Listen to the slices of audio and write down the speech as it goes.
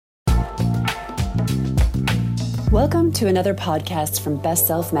Welcome to another podcast from Best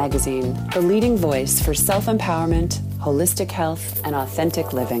Self Magazine, the leading voice for self-empowerment, holistic health, and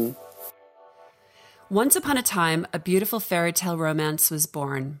authentic living. Once upon a time, a beautiful fairy tale romance was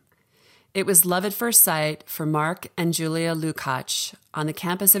born. It was love at first sight for Mark and Julia Lukach on the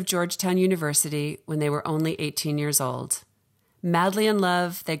campus of Georgetown University when they were only 18 years old. Madly in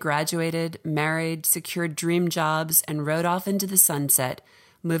love, they graduated, married, secured dream jobs, and rode off into the sunset,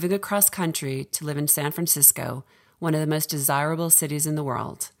 moving across country to live in San Francisco, one of the most desirable cities in the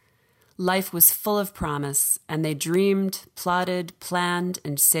world. Life was full of promise, and they dreamed, plotted, planned,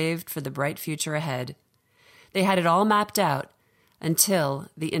 and saved for the bright future ahead. They had it all mapped out until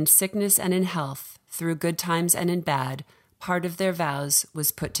the in sickness and in health, through good times and in bad, part of their vows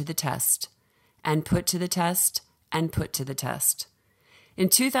was put to the test, and put to the test, and put to the test. In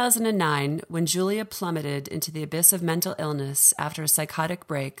 2009, when Julia plummeted into the abyss of mental illness after a psychotic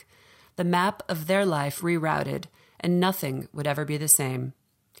break, the map of their life rerouted, and nothing would ever be the same.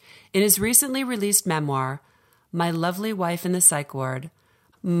 In his recently released memoir, My Lovely Wife in the Psych Ward,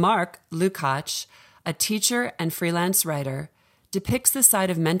 Mark Lukach, a teacher and freelance writer, depicts the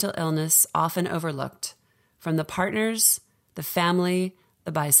side of mental illness often overlooked, from the partners, the family,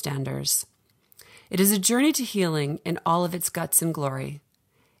 the bystanders. It is a journey to healing in all of its guts and glory.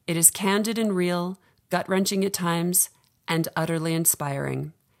 It is candid and real, gut-wrenching at times, and utterly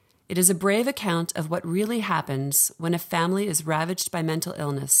inspiring. It is a brave account of what really happens when a family is ravaged by mental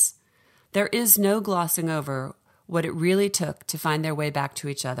illness. There is no glossing over what it really took to find their way back to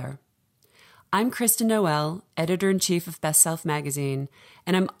each other. I'm Kristen Noel, editor-in-chief of Best Self Magazine,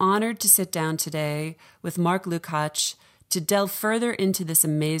 and I'm honored to sit down today with Mark Lukach to delve further into this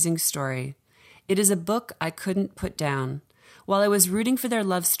amazing story. It is a book I couldn't put down. While I was rooting for their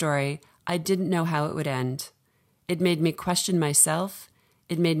love story, I didn't know how it would end. It made me question myself.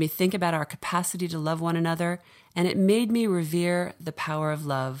 It made me think about our capacity to love one another, and it made me revere the power of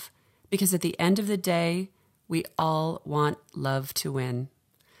love, because at the end of the day, we all want love to win.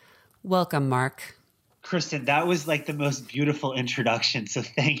 Welcome, Mark. Kristen, that was like the most beautiful introduction, so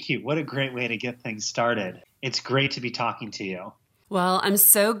thank you. What a great way to get things started. It's great to be talking to you. Well, I'm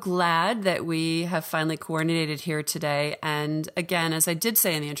so glad that we have finally coordinated here today. And again, as I did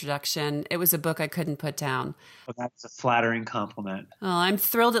say in the introduction, it was a book I couldn't put down. Well, that's a flattering compliment. Well, I'm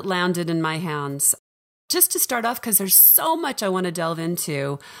thrilled it landed in my hands. Just to start off, because there's so much I want to delve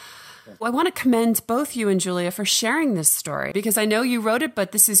into, I want to commend both you and Julia for sharing this story, because I know you wrote it,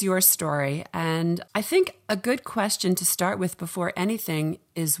 but this is your story. And I think a good question to start with before anything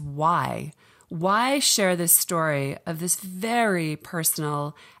is why? Why share this story of this very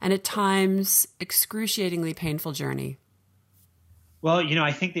personal and at times excruciatingly painful journey? Well,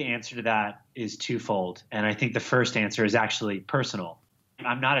 I think the answer to that is twofold. And I think the first answer is actually personal.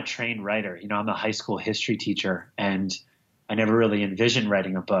 I'm not a trained writer. I'm a high school history teacher, and I never really envisioned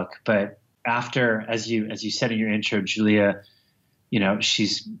writing a book. But after, as you said in your intro, Julia, she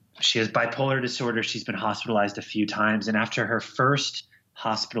has bipolar disorder. She's been hospitalized a few times. And after her first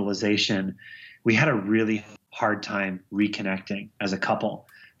hospitalization, we had a really hard time reconnecting as a couple,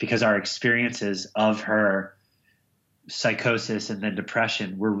 because our experiences of her psychosis and then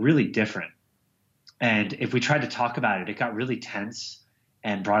depression were really different. And if we tried to talk about it, it got really tense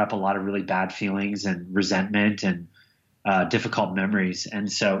and brought up a lot of really bad feelings and resentment and difficult memories.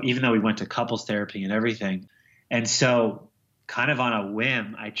 And so even though we went to couples therapy and everything, and so kind of on a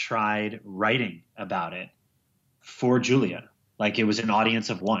whim, I tried writing about it for Julia. Like it was an audience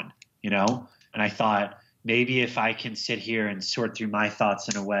of one, And I thought, maybe if I can sit here and sort through my thoughts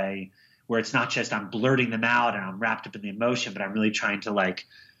in a way where it's not just I'm blurting them out and I'm wrapped up in the emotion, but I'm really trying to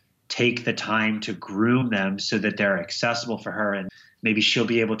take the time to groom them so that they're accessible for her, and maybe she'll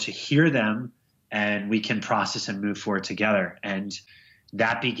be able to hear them and we can process and move forward together. And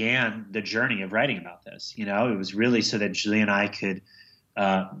that began the journey of writing about this. It was really so that Julia and I could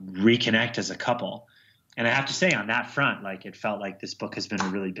reconnect as a couple. And I have to say on that front, it felt like this book has been a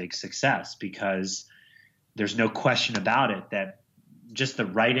really big success, because there's no question about it that just the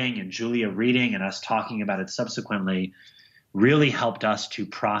writing and Julia reading and us talking about it subsequently really helped us to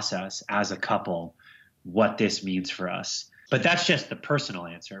process as a couple what this means for us. But that's just the personal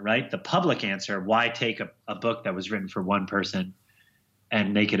answer, right? The public answer, why take a book that was written for one person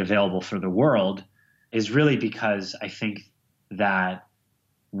and make it available for the world, is really because I think that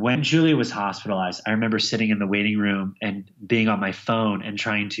when Julia was hospitalized, I remember sitting in the waiting room and being on my phone and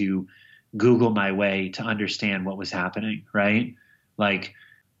trying to Google my way to understand what was happening, right? I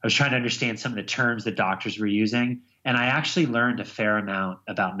was trying to understand some of the terms that doctors were using. And I actually learned a fair amount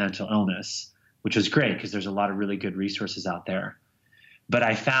about mental illness, which was great because there's a lot of really good resources out there. But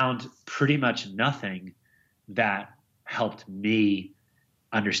I found pretty much nothing that helped me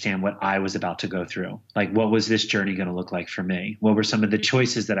understand what I was about to go through. Like, what was this journey going to look like for me? What were some of the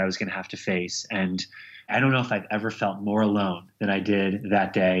choices that I was going to have to face? And I don't know if I've ever felt more alone than I did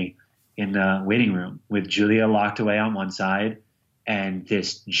that day in the waiting room with Julia locked away on one side and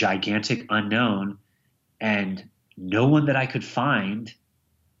this gigantic unknown and no one that I could find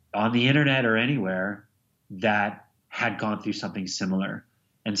on the internet or anywhere that had gone through something similar.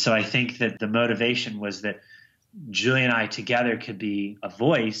 And so I think that the motivation was that Julia and I together could be a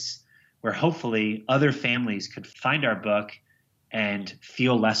voice where hopefully other families could find our book and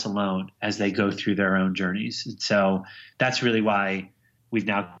feel less alone as they go through their own journeys. And so that's really why we've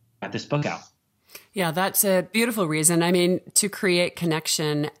now got this book out. Yeah, that's a beautiful reason. I mean, to create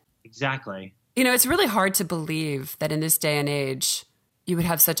connection. Exactly. You know, it's really hard to believe that in this day and age, you would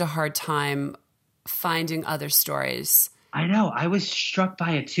have such a hard time finding other stories. I know. I was struck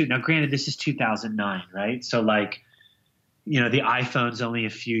by it too. Now, granted, this is 2009, right? So like, you know, the iPhone's only a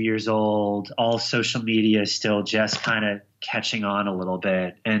few years old. All social media is still just kind of catching on a little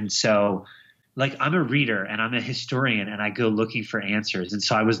bit. And so like, I'm a reader and I'm a historian and I go looking for answers. And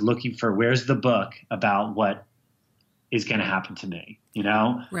so I was looking for where's the book about what is going to happen to me, you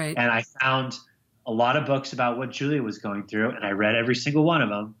know? Right. And I found a lot of books about what Julia was going through and I read every single one of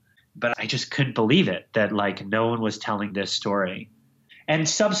them. But I just couldn't believe it that like no one was telling this story. And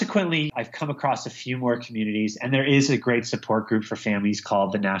subsequently, I've come across a few more communities, and there is a great support group for families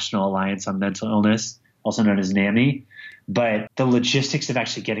called the National Alliance on Mental Illness, also known as NAMI. But the logistics of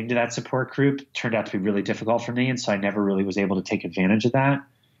actually getting to that support group turned out to be really difficult for me. And so I never really was able to take advantage of that.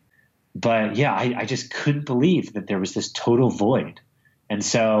 But yeah, I just couldn't believe that there was this total void. And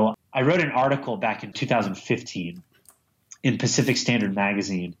so I wrote an article back in 2015 in Pacific Standard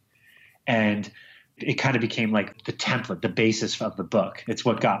magazine. And it kind of became like the template, the basis of the book. It's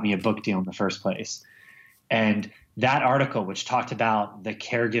what got me a book deal in the first place. And that article, which talked about the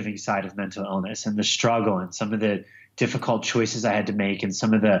caregiving side of mental illness and the struggle and some of the difficult choices I had to make and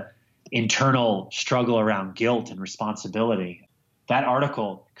some of the internal struggle around guilt and responsibility, that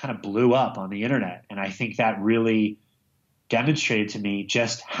article kind of blew up on the internet. And I think that really demonstrated to me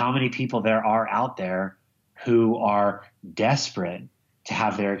just how many people there are out there who are desperate to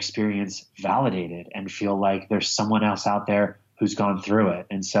have their experience validated and feel like there's someone else out there who's gone through it.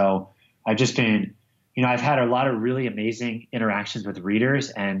 And so I've just been, you know, I've had a lot of really amazing interactions with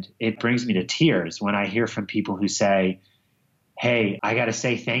readers, and it brings me to tears when I hear from people who say, hey, I got to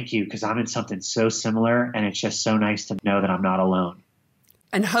say thank you because I'm in something so similar, and it's just so nice to know that I'm not alone.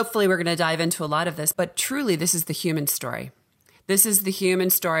 And hopefully we're going to dive into a lot of this, but truly this is the human story. This is the human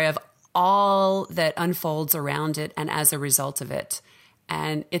story of all that unfolds around it and as a result of it.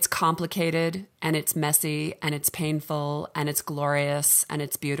 And it's complicated and it's messy and it's painful and it's glorious and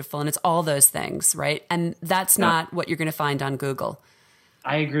it's beautiful and it's all those things, right? And that's not what you're going to find on Google.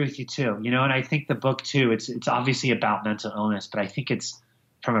 I agree with you too. You know, and I think the book too, it's obviously about mental illness, but I think it's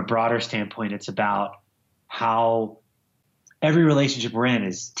from a broader standpoint, it's about how every relationship we're in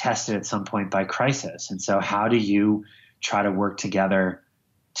is tested at some point by crisis. And so how do you try to work together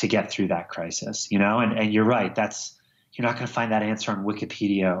to get through that crisis, you know? And you're right. You're not going to find that answer on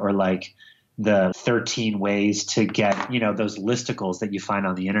Wikipedia or like the 13 ways to get, you know, those listicles that you find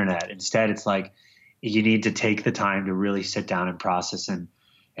on the internet. Instead, it's like you need to take the time to really sit down and process and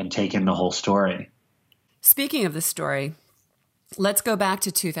take in the whole story. Speaking of the story, let's go back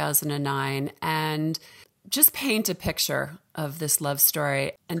to 2009 and just paint a picture of this love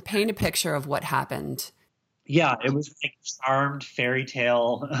story and paint a picture of what happened. Yeah, it was like charmed fairy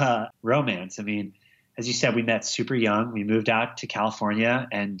tale romance. I mean, as you said, we met super young. We moved out to California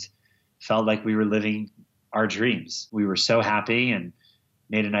and felt like we were living our dreams. We were so happy and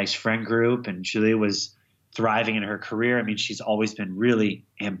made a nice friend group. And Julia was thriving in her career. I mean, she's always been really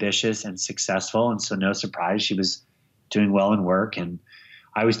ambitious and successful. And so no surprise, she was doing well in work. And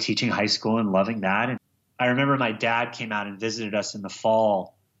I was teaching high school and loving that. And I remember my dad came out and visited us in the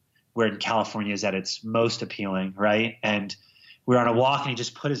fall, where in California is at its most appealing, right? And we were on a walk and he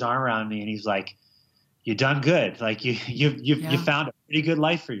just put his arm around me and he's like, you done good. Like you found a pretty good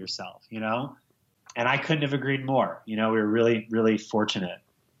life for yourself, you know? And I couldn't have agreed more. You know, we were really, really fortunate.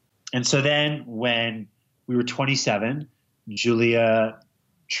 And so then when we were 27, Julia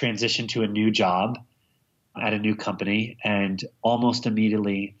transitioned to a new job at a new company, and almost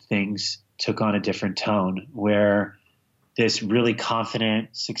immediately things took on a different tone where this really confident,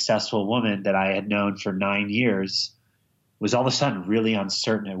 successful woman that I had known for 9 years was all of a sudden really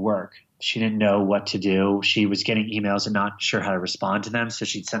uncertain at work. She didn't know what to do. She was getting emails and not sure how to respond to them. So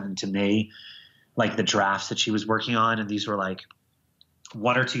she'd send them to me, like the drafts that she was working on. And these were like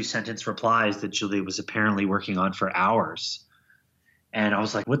one or two sentence replies that Julia was apparently working on for hours. And I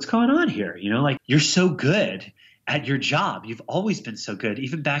was like, what's going on here? Like, you're so good at your job. You've always been so good.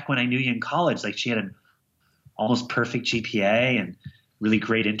 Even back when I knew you in college, like, she had an almost perfect GPA and really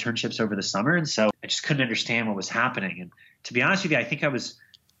great internships over the summer. And so I just couldn't understand what was happening. And to be honest with you, I think I was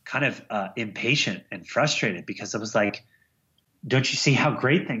kind of impatient and frustrated, because I was like, don't you see how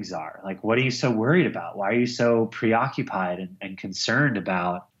great things are? Like, what are you so worried about? Why are you so preoccupied and concerned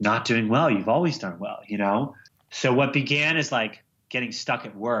about not doing well? You've always done well, So what began as like getting stuck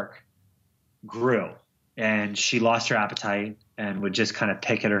at work grew, and she lost her appetite and would just kind of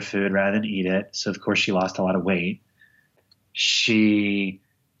pick at her food rather than eat it. So of course she lost a lot of weight. She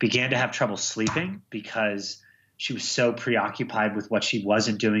began to have trouble sleeping because she was so preoccupied with what she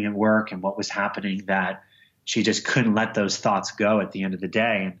wasn't doing at work and what was happening that she just couldn't let those thoughts go at the end of the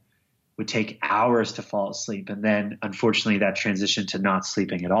day, and would take hours to fall asleep. And then unfortunately that transitioned to not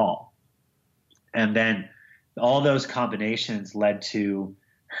sleeping at all. And then all those combinations led to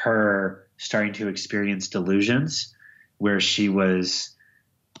her starting to experience delusions, where she was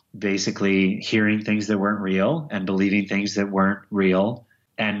basically hearing things that weren't real and believing things that weren't real.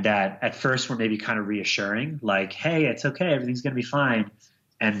 And that at first were maybe kind of reassuring, like, hey, it's okay, everything's going to be fine.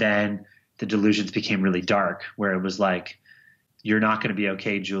 And then the delusions became really dark, where it was like, you're not going to be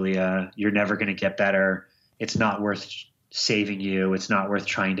okay, Julia. You're never going to get better. It's not worth saving you. It's not worth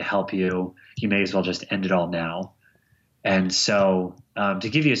trying to help you. You may as well just end it all now. And so to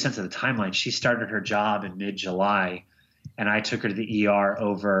give you a sense of the timeline, she started her job in mid-July, and I took her to the ER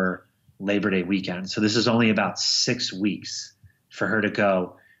over Labor Day weekend. So this is only about 6 weeks for her to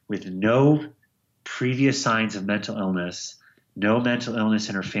go with no previous signs of mental illness, no mental illness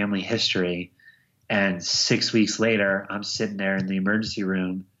in her family history. And 6 weeks later, I'm sitting there in the emergency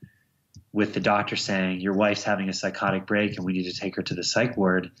room with the doctor saying, your wife's having a psychotic break and we need to take her to the psych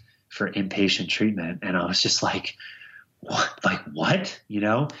ward for inpatient treatment. And I was just like, what? Like, what?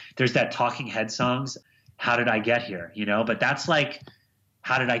 There's that Talking Head songs, How Did I Get Here? But that's like,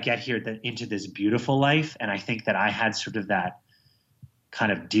 how did I get here into this beautiful life? And I think that I had sort of that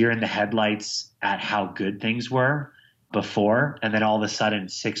kind of deer in the headlights at how good things were before. And then all of a sudden,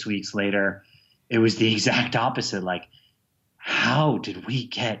 6 weeks later, it was the exact opposite. Like, how did we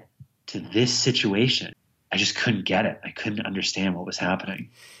get to this situation? I just couldn't get it. I couldn't understand what was happening.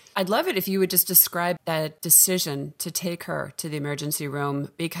 I'd love it if you would just describe that decision to take her to the emergency room,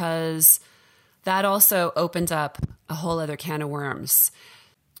 because that also opened up a whole other can of worms.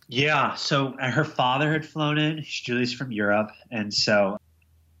 Yeah. So her father had flown in. Julie's from Europe. And so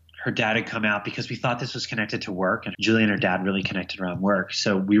her dad had come out because we thought this was connected to work. And Julie and her dad really connected around work.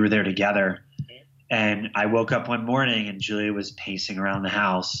 So we were there together. And I woke up one morning and Julia was pacing around the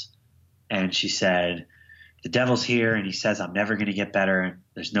house. And she said, the devil's here and he says I'm never going to get better and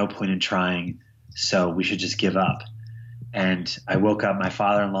there's no point in trying, so we should just give up. And I woke up my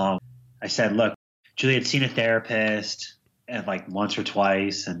father-in-law. I said, look, Julia had seen a therapist like once or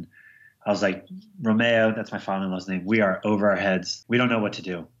twice, and I was like, Romeo, that's my father-in-law's name, we are over our heads. We don't know what to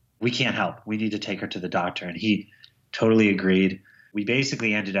do. We can't help. We need to take her to the doctor. And he totally agreed. We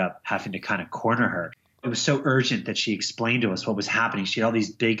basically ended up having to kind of corner her. It was so urgent that she explained to us what was happening. She had all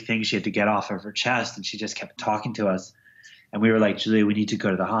these big things she had to get off of her chest, and she just kept talking to us. And we were like, Julia, we need to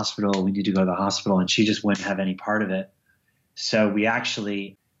go to the hospital. We need to go to the hospital. And she just wouldn't have any part of it. So we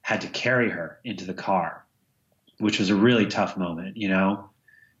actually had to carry her into the car, which was a really tough moment,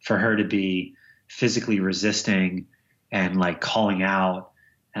 for her to be physically resisting and like calling out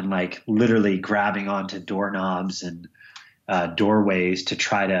and like literally grabbing onto doorknobs and doorways to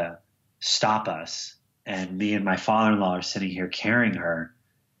try to stop us. And me and my father-in-law are sitting here carrying her.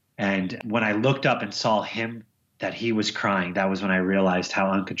 And when I looked up and saw him, that he was crying, that was when I realized how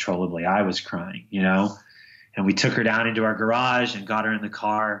uncontrollably I was crying, And we took her down into our garage and got her in the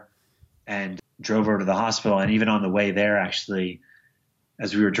car and drove her to the hospital. And even on the way there, actually,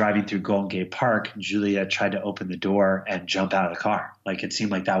 as we were driving through Golden Gate Park, Julia tried to open the door and jump out of the car. Like, it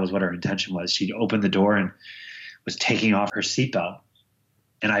seemed like that was what her intention was. She opened the door and was taking off her seatbelt.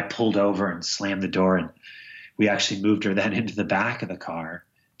 And I pulled over and slammed the door, and we actually moved her then into the back of the car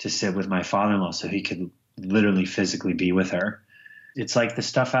to sit with my father-in-law so he could literally physically be with her. It's like the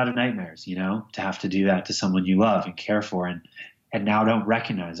stuff out of nightmares, to have to do that to someone you love and care for and now don't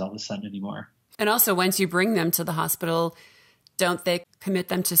recognize all of a sudden anymore. And also, once you bring them to the hospital, don't they commit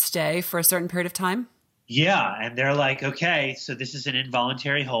them to stay for a certain period of time? Yeah. And they're like, okay, so this is an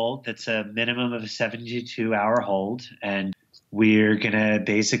involuntary hold. That's a minimum of a 72-hour hold. And we're going to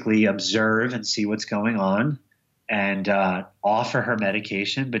basically observe and see what's going on and offer her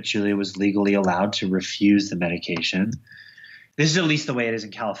medication. But Julia was legally allowed to refuse the medication. this is at least the way it is in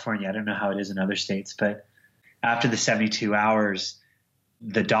California. I don't know how it is in other states, but after the 72 hours,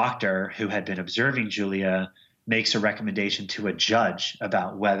 the doctor who had been observing Julia makes a recommendation to a judge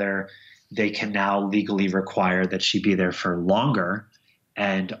about whether they can now legally require that she be there for longer,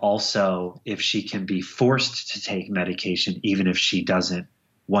 and also if she can be forced to take medication even if she doesn't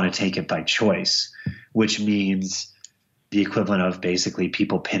want to take it by choice, which means the equivalent of basically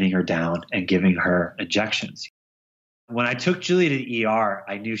people pinning her down and giving her injections. When I took Julia to the ER,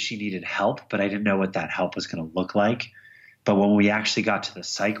 I knew she needed help, but I didn't know what that help was going to look like. But when we actually got to the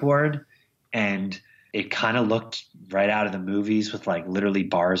psych ward, and it kind of looked right out of the movies with like literally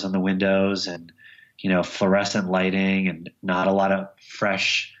bars on the windows and, fluorescent lighting and not a lot of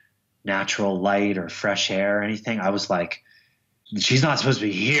fresh, natural light or fresh air or anything. I was like, she's not supposed to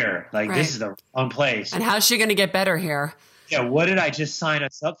be here. Like, right. This is the wrong place. And how's she going to get better here? Yeah. What did I just sign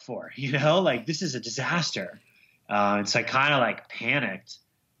us up for? Like this is a disaster. And so I kind of like panicked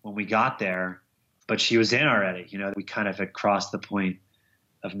when we got there, but she was in already. We kind of had crossed the point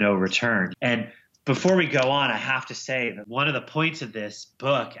of no return. And before we go on, I have to say that one of the points of this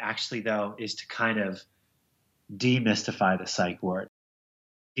book actually, though, is to kind of demystify the psych ward.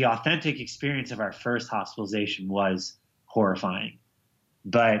 The authentic experience of our first hospitalization was horrifying,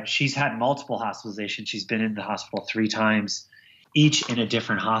 but she's had multiple hospitalizations. She's been in the hospital 3 times, each in a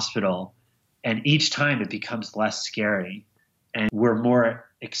different hospital. And each time it becomes less scary and we're more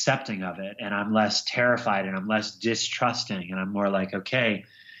accepting of it. And I'm less terrified and I'm less distrusting. And I'm more like, okay,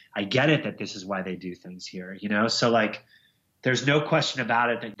 I get it that this is why they do things here, So like, there's no question about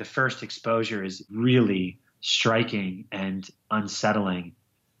it that the first exposure is really striking and unsettling,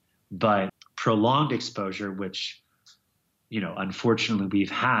 but prolonged exposure, which, unfortunately we've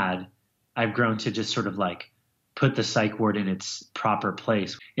had, I've grown to just sort of like put the psych ward in its proper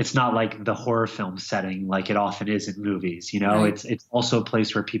place. It's not like the horror film setting like it often is in movies, Right. It's also a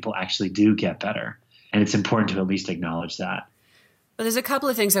place where people actually do get better. And it's important to at least acknowledge that. Well, there's a couple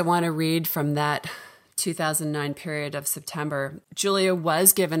of things I want to read from that 2009 period of September. Julia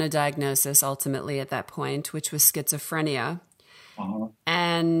was given a diagnosis ultimately at that point, which was schizophrenia. Uh-huh.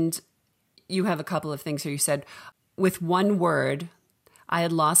 And you have a couple of things here. You said, with one word, I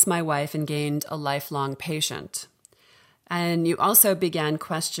had lost my wife and gained a lifelong patient. And you also began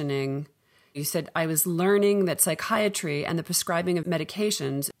questioning, you said, I was learning that psychiatry and the prescribing of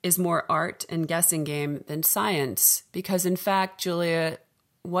medications is more art and guessing game than science, because in fact, Julia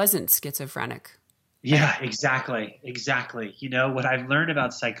wasn't schizophrenic. Yeah, exactly. What I've learned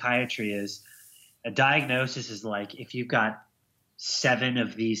about psychiatry is a diagnosis is like, if you've got 7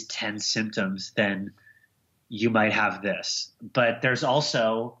 of these 10 symptoms, then you might have this. But there's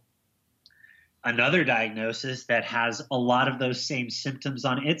also another diagnosis that has a lot of those same symptoms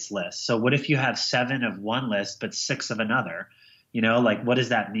on its list. So what if you have 7 of one list, but 6 of another? Like, what does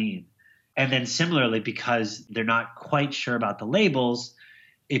that mean? And then similarly, because they're not quite sure about the labels,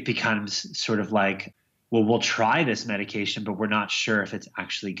 it becomes sort of like, well, we'll try this medication, but we're not sure if it's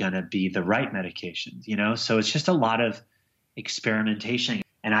actually going to be the right medication, So it's just a lot of experimentation.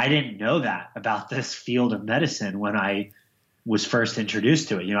 And I didn't know that about this field of medicine when I was first introduced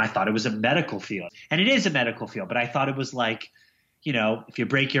to it. I thought it was a medical field, and it is a medical field, but I thought it was like, if you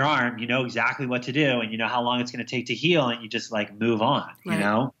break your arm, you know exactly what to do and you know how long it's going to take to heal, and you just like move on,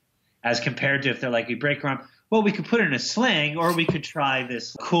 right. As compared to if they're like, you break your arm, well, we could put it in a sling, or we could try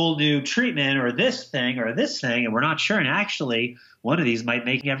this cool new treatment or this thing, and we're not sure. And actually, one of these might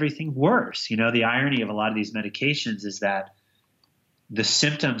make everything worse. The irony of a lot of these medications is that the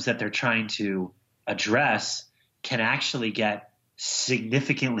symptoms that they're trying to address can actually get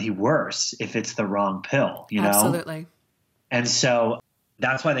significantly worse if it's the wrong pill, Absolutely. And so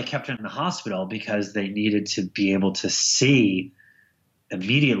that's why they kept her in the hospital, because they needed to be able to see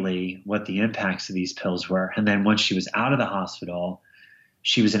immediately what the impacts of these pills were. And then once she was out of the hospital,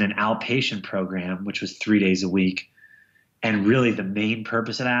 she was in an outpatient program, which was 3 days a week. And really the main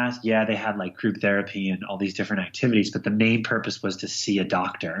purpose of that, they had like group therapy and all these different activities, but the main purpose was to see a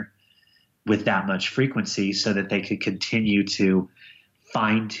doctor with that much frequency so that they could continue to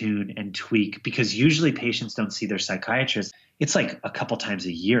fine tune and tweak, because usually patients don't see their psychiatrist. It's like a couple times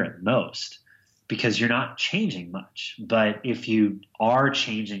a year at most, because you're not changing much. But if you are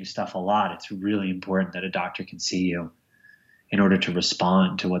changing stuff a lot, it's really important that a doctor can see you in order to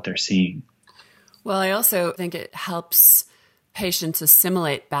respond to what they're seeing. Well, I also think it helps patients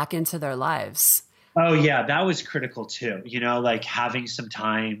assimilate back into their lives. Oh, yeah, that was critical too. Like having some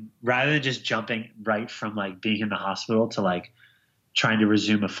time rather than just jumping right from like being in the hospital to like trying to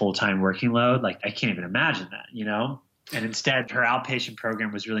resume a full-time working load. Like, I can't even imagine that, And instead, her outpatient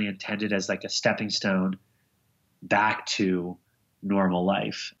program was really intended as like a stepping stone back to normal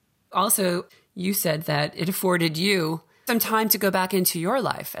life. Also, you said that it afforded you some time to go back into your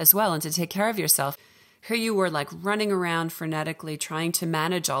life as well and to take care of yourself. Here you were like running around frenetically trying to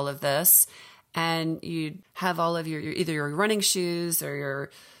manage all of this, and you'd have all of your either your running shoes or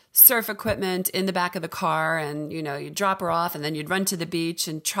your surf equipment in the back of the car, and you'd drop her off and then you'd run to the beach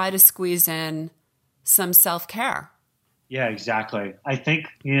and try to squeeze in some self-care. Yeah, exactly. I think,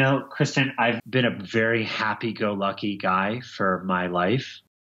 Kristen, I've been a very happy-go-lucky guy for my life.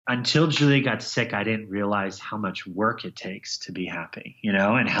 Until Julia got sick, I didn't realize how much work it takes to be happy,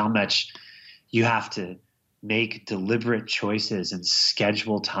 and how much you have to make deliberate choices and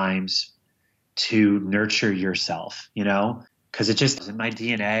schedule times to nurture yourself, because it just was in my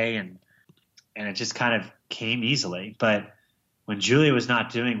DNA and it just kind of came easily. But when Julia was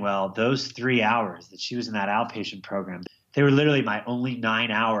not doing well, those 3 hours that she was in that outpatient program, they were literally my only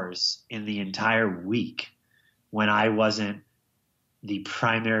 9 hours in the entire week when I wasn't the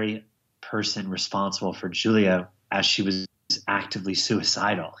primary person responsible for Julia as she was actively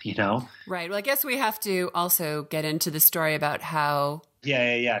suicidal, Right. Well, I guess we have to also get into the story about how...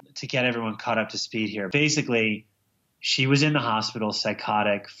 Yeah. To get everyone caught up to speed here. Basically, she was in the hospital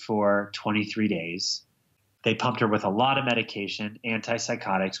psychotic for 23 days. They pumped her with a lot of medication,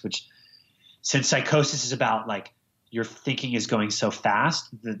 antipsychotics, which since psychosis is about like your thinking is going so fast,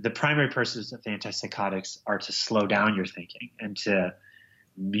 the primary purposes of antipsychotics are to slow down your thinking and to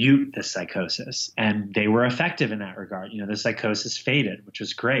mute the psychosis. And they were effective in that regard. The psychosis faded, which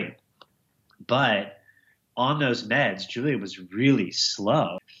was great. But on those meds, Julia was really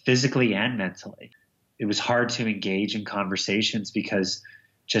slow, physically and mentally. It was hard to engage in conversations because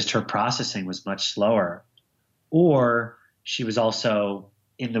just her processing was much slower. Or she was also,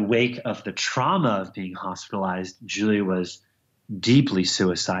 in the wake of the trauma of being hospitalized, Julia was deeply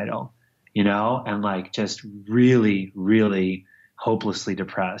suicidal, and like just really, really hopelessly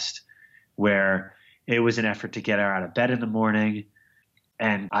depressed, where it was an effort to get her out of bed in the morning.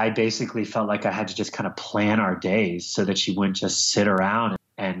 And I basically felt like I had to just kind of plan our days so that she wouldn't just sit around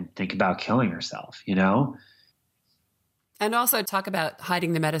and think about killing herself, And also talk about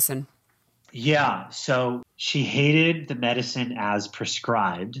hiding the medicine. Yeah. So she hated the medicine as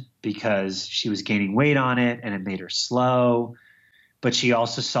prescribed because she was gaining weight on it and it made her slow. But she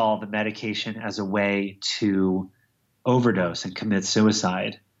also saw the medication as a way to overdose and commit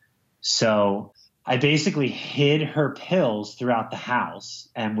suicide. So I basically hid her pills throughout the house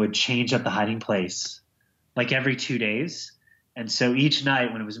and would change up the hiding place like every 2 days. And so each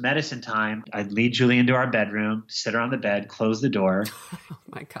night when it was medicine time, I'd lead Julie into our bedroom, sit her on the bed, close the door. Oh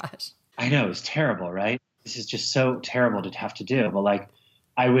my gosh. I know, it was terrible, right? This is just so terrible to have to do. But like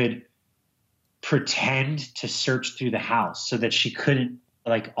I would pretend to search through the house so that she couldn't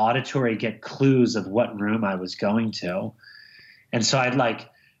like auditory get clues of what room I was going to. And so I'd like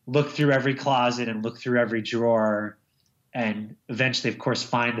look through every closet and look through every drawer and eventually, of course,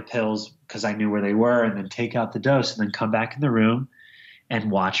 find the pills because I knew where they were and then take out the dose and then come back in the room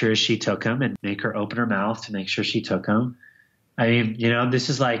and watch her as she took them and make her open her mouth to make sure she took them. I mean, this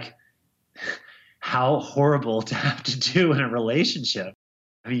is like how horrible to have to do in a relationship.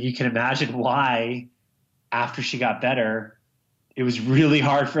 I mean, you can imagine why after she got better, it was really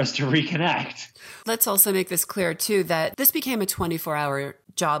hard for us to reconnect. Let's also make this clear, too, that this became a 24-hour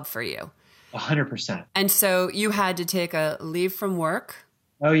job for you. 100%. And so you had to take a leave from work?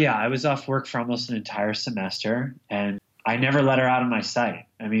 Oh, yeah. I was off work for almost an entire semester, and I never let her out of my sight.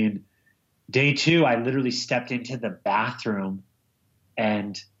 I mean, day 2, I literally stepped into the bathroom,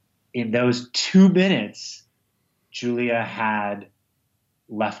 and in those 2 minutes, Julia had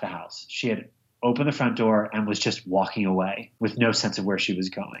left the house. She had opened the front door and was just walking away with no sense of where she was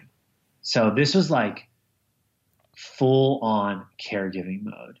going. So this was like full on caregiving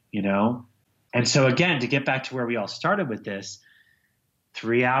mode, And so again, to get back to where we all started with this,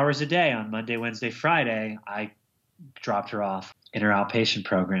 3 hours a day on Monday, Wednesday, Friday, I dropped her off in her outpatient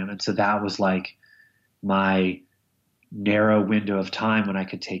program. And so that was like my narrow window of time when I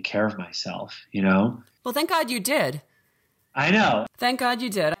could take care of myself, Well, thank God you did. I know. Thank God you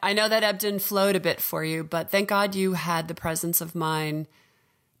did. I know that ebbed and flowed a bit for you, but thank God you had the presence of mind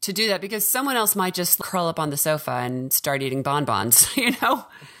to do that, because someone else might just curl up on the sofa and start eating bonbons,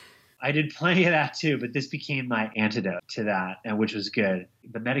 I did plenty of that too, but this became my antidote to that, and which was good.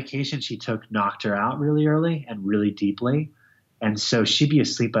 The medication she took knocked her out really early and really deeply. And so she'd be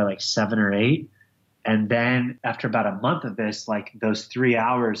asleep by like 7 or 8. And then after about a month of this, like those 3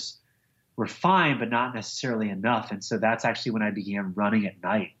 hours were fine, but not necessarily enough. And so that's actually when I began running at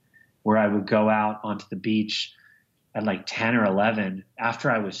night, where I would go out onto the beach at like 10 or 11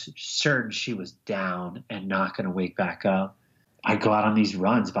 after I was certain she was down and not going to wake back up. I go out on these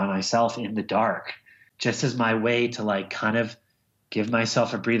runs by myself in the dark, just as my way to like kind of give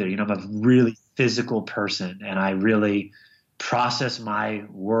myself a breather. You know, I'm a really physical person and I really process my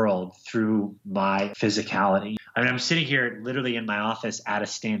world through my physicality. I mean, I'm sitting here literally in my office at a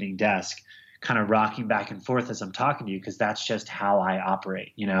standing desk, kind of rocking back and forth as I'm talking to you, because that's just how I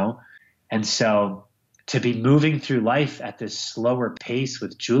operate, you know? And so to be moving through life at this slower pace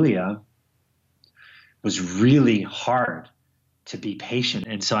with Julia was really hard to be patient.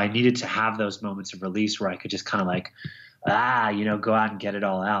 And so I needed to have those moments of release where I could just kind of like, go out and get it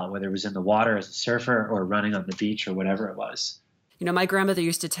all out, whether it was in the water as a surfer or running on the beach or whatever it was. You know, my grandmother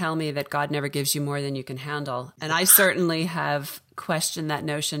used to tell me that God never gives you more than you can handle. And I certainly have questioned that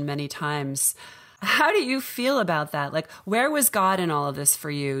notion many times. How do you feel about that? Like, where was God in all of this for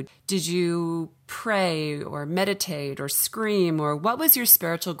you? Did you pray or meditate or scream, or what was your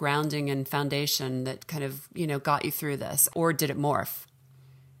spiritual grounding and foundation that kind of, got you through this? Or did it morph?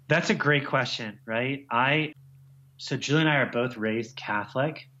 That's a great question, right? So Julie and I are both raised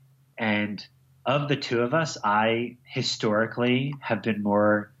Catholic, and of the two of us, I historically have been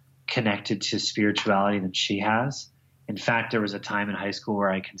more connected to spirituality than she has. In fact, there was a time in high school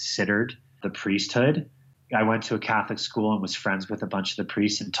where I considered the priesthood. I went to a Catholic school and was friends with a bunch of the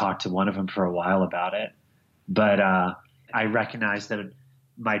priests and talked to one of them for a while about it. But I recognized that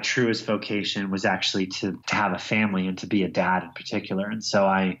my truest vocation was actually to have a family and to be a dad in particular. And so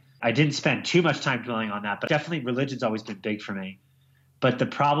I didn't spend too much time dwelling on that, but definitely religion's always been big for me. But the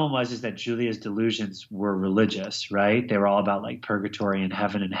problem is that Julia's delusions were religious, right? They were all about like purgatory and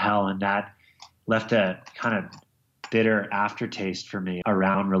heaven and hell. And that left a kind of bitter aftertaste for me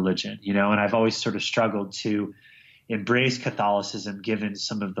around religion, and I've always sort of struggled to embrace Catholicism given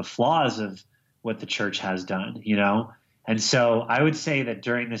some of the flaws of what the church has done, And so I would say that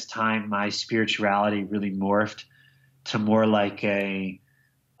during this time, my spirituality really morphed to more like a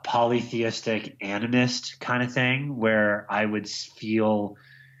polytheistic animist kind of thing, where I would feel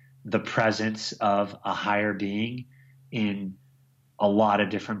the presence of a higher being in a lot of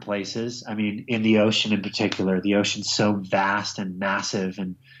different places. I mean, in the ocean in particular, the ocean's so vast and massive.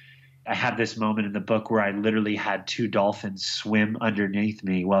 And I have this moment in the book where I literally had two dolphins swim underneath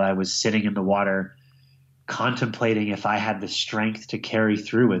me while I was sitting in the water, contemplating if I had the strength to carry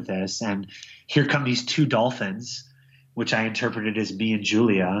through with this. And here come these two dolphins, which I interpreted as me and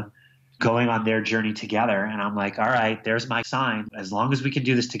Julia, going on their journey together. And I'm like, all right, there's my sign. As long as we can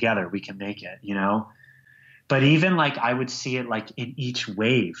do this together, we can make it, But even like I would see it like in each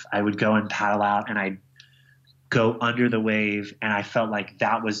wave, I would go and paddle out and I'd go under the wave. And I felt like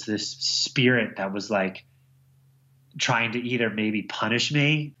that was this spirit that was like trying to either maybe punish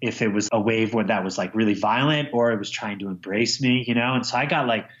me if it was a wave where that was like really violent, or it was trying to embrace me, And so I got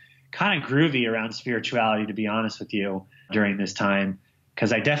like kind of groovy around spirituality, to be honest with you, during this time,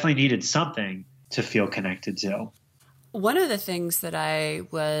 because I definitely needed something to feel connected to. One of the things that I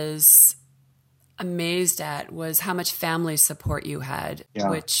was amazed at was how much family support you had,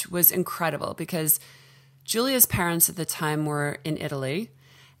 which was incredible, because Julia's parents at the time were in Italy,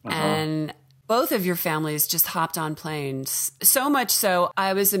 and both of your families just hopped on planes. So much so,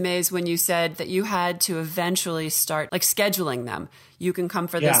 I was amazed when you said that you had to eventually start like scheduling them. You can come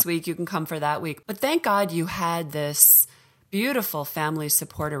for this week, you can come for that week. But thank God you had this beautiful family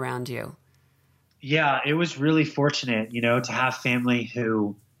support around you. Yeah, it was really fortunate, to have family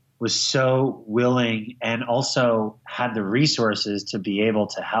who was so willing and also had the resources to be able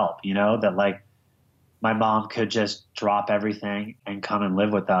to help, that like my mom could just drop everything and come and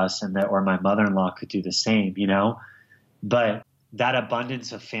live with us, and or my mother-in-law could do the same, But that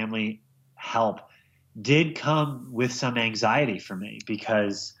abundance of family help did come with some anxiety for me,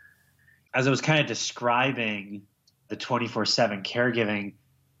 because as I was kind of describing the 24/7 caregiving,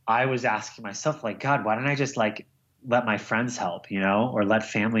 I was asking myself like, God, why don't I just like let my friends help, or let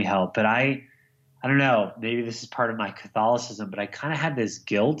family help? But I don't know, maybe this is part of my Catholicism, but I kind of had this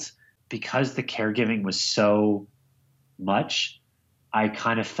guilt because the caregiving was so much. I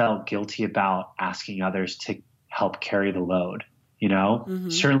kind of felt guilty about asking others to help carry the load,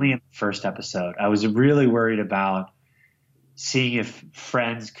 Certainly in the first episode, I was really worried about seeing if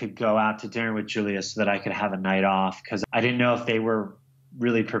friends could go out to dinner with Julia so that I could have a night off, because I didn't know if they were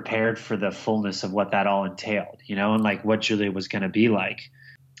really prepared for the fullness of what that all entailed, and like what Julia was going to be like.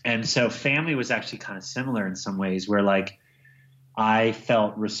 And so family was actually kind of similar in some ways, where like I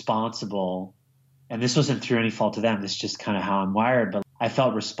felt responsible, and this wasn't through any fault of them, this is just kind of how I'm wired, but I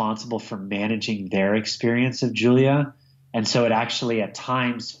felt responsible for managing their experience of Julia. And so it actually at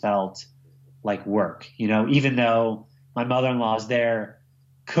times felt like work, even though my mother-in-law is there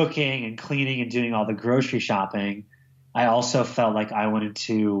cooking and cleaning and doing all the grocery shopping, I also felt like I wanted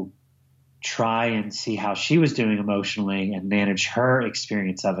to try and see how she was doing emotionally and manage her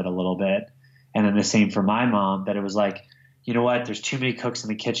experience of it a little bit. And then the same for my mom, that it was like, you know what, there's too many cooks in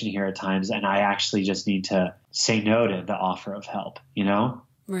the kitchen here at times, and I actually just need to say no to the offer of help, you know?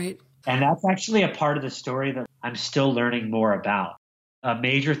 Right. And that's actually a part of the story that I'm still learning more about. A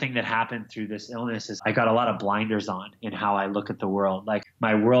major thing that happened through this illness is I got a lot of blinders on in how I look at the world. Like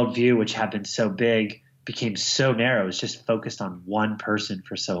my worldview, which had been so big, became so narrow. It's just focused on one person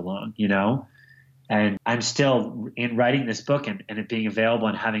for so long, you know? And I'm still in writing this book and it being available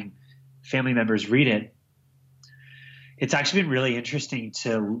and having family members read it. It's actually been really interesting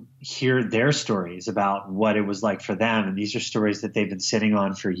to hear their stories about what it was like for them. And these are stories that they've been sitting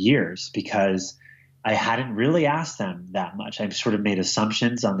on for years because I hadn't really asked them that much. I've sort of made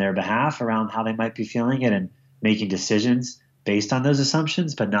assumptions on their behalf around how they might be feeling it and making decisions based on those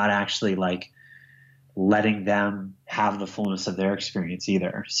assumptions, but not actually like letting them have the fullness of their experience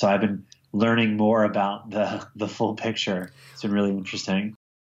either. So I've been learning more about the full picture. It's been really interesting.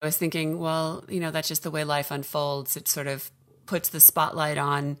 I was thinking, well, that's just the way life unfolds. It sort of puts the spotlight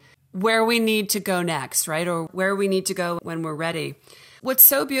on where we need to go next, right? Or where we need to go when we're ready. What's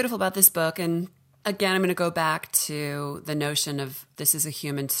so beautiful about this book, and again, I'm going to go back to the notion of this is a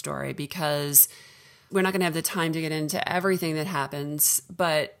human story because we're not going to have the time to get into everything that happens,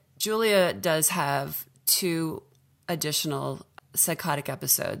 but Julia does have 2 additional psychotic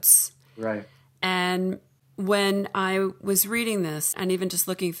episodes. Right. And when I was reading this and even just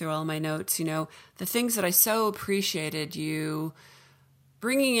looking through all my notes, the things that I so appreciated you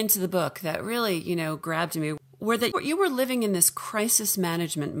bringing into the book that really, grabbed me were that you were living in this crisis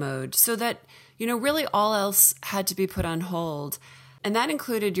management mode so that, really all else had to be put on hold. And that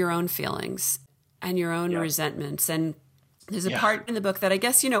included your own feelings and your own resentments. And there's a part in the book that I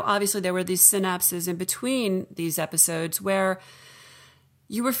guess, obviously there were these synapses in between these episodes where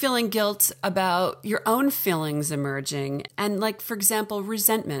you were feeling guilt about your own feelings emerging. And like, for example,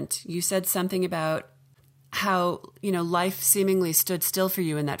 resentment. You said something about how, life seemingly stood still for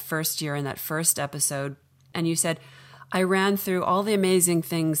you in that first year, in that first episode. And you said, I ran through all the amazing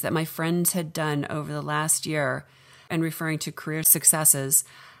things that my friends had done over the last year, and referring to career successes.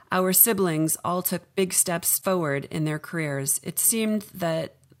 Our siblings all took big steps forward in their careers. It seemed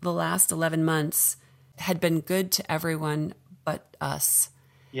that the last 11 months had been good to everyone but us.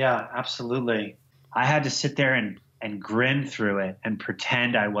 Yeah, absolutely. I had to sit there and grin through it and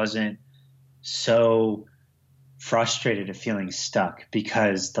pretend I wasn't so frustrated at feeling stuck,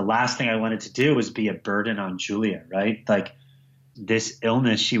 because the last thing I wanted to do was be a burden on Julia, right? Like this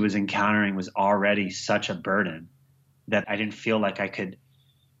illness she was encountering was already such a burden that I didn't feel like I could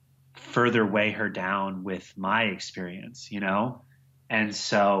further weigh her down with my experience, And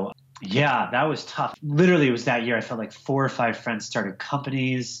so yeah, that was tough. Literally, it was that year I felt like 4 or 5 friends started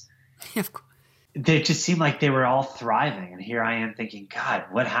companies. Of course. They just seemed like they were all thriving. And here I am thinking, God,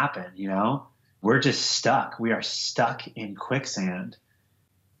 what happened? We're just stuck. We are stuck in quicksand.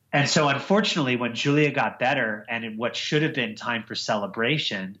 And so unfortunately, when Julia got better and in what should have been time for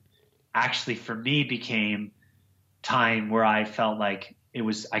celebration, actually for me became time where I felt like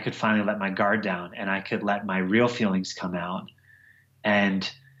I could finally let my guard down and I could let my real feelings come out.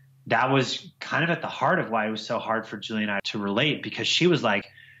 And that was kind of at the heart of why it was so hard for Julie and I to relate, because she was like,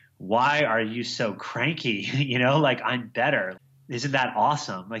 why are you so cranky? Like, I'm better. Isn't that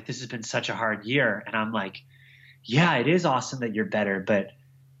awesome? Like, this has been such a hard year. And I'm like, yeah, it is awesome that you're better, but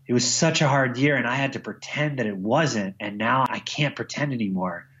it was such a hard year and I had to pretend that it wasn't. And now I can't pretend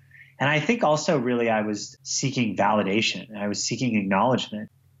anymore. And I think also really I was seeking validation. I was seeking acknowledgement.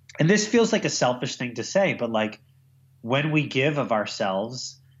 And this feels like a selfish thing to say, but like when we give of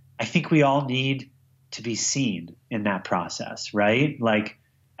ourselves, I think we all need to be seen in that process, right? Like,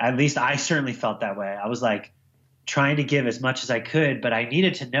 at least I certainly felt that way. I was like trying to give as much as I could, but I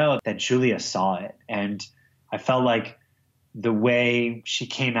needed to know that Julia saw it. And I felt like the way she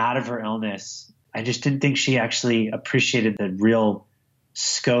came out of her illness, I just didn't think she actually appreciated the real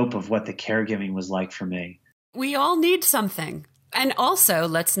scope of what the caregiving was like for me. We all need something. And also,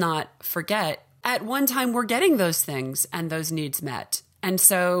 let's not forget, at one time we're getting those things and those needs met. And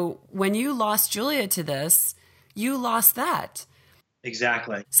so when you lost Julia to this, you lost that.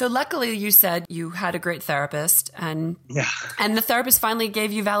 Exactly. So luckily you said you had a great therapist and the therapist finally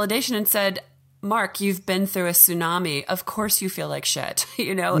gave you validation and said, Mark, you've been through a tsunami. Of course you feel like shit,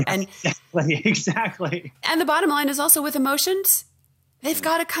 and exactly. And the bottom line is also with emotions, they've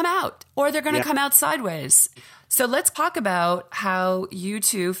got to come out or they're going to come out sideways. So let's talk about how you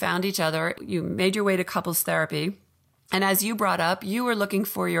two found each other. You made your way to couples therapy. And as you brought up, you were looking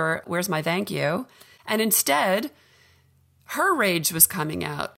for your, where's my thank you? And instead, her rage was coming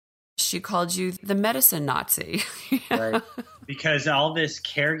out. She called you the medicine Nazi. Right. Because all this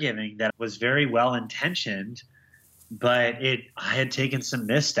caregiving that was very well-intentioned, but I had taken some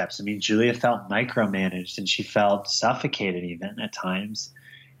missteps. I mean, Julia felt micromanaged and she felt suffocated even at times.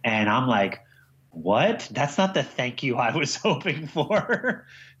 And I'm like, what? That's not the thank you I was hoping for,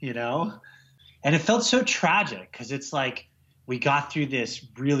 you know? And it felt so tragic because it's like we got through this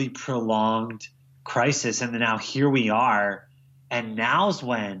really prolonged crisis and then now here we are. And now's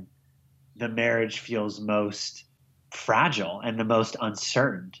when the marriage feels most fragile and the most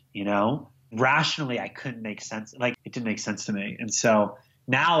uncertain, you know? Rationally, I couldn't make sense. Like, it didn't make sense to me. And so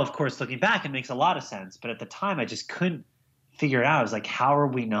now, of course, looking back, it makes a lot of sense. But at the time, I just couldn't figure it out. I was like, how are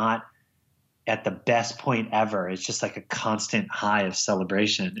we not at the best point ever? It's just like a constant high of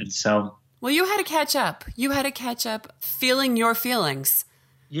celebration. And so... Well, you had to catch up. You had to catch up feeling your feelings.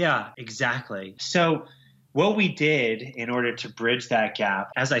 Yeah, exactly. So what we did in order to bridge that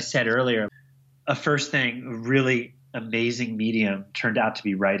gap, as I said earlier, a first thing, a really amazing medium turned out to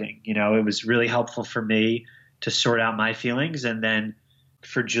be writing. You know, it was really helpful for me to sort out my feelings and then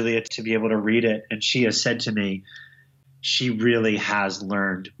for Julia to be able to read it. And she has said to me, she really has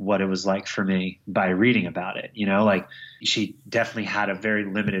learned what it was like for me by reading about it. You know, like she definitely had a very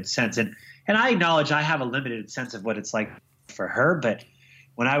limited sense. And I acknowledge I have a limited sense of what it's like for her. But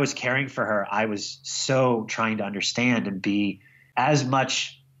when I was caring for her, I was so trying to understand and be as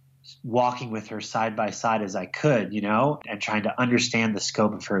much walking with her side by side as I could, you know, and trying to understand the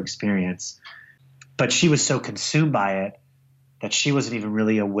scope of her experience. But she was so consumed by it that she wasn't even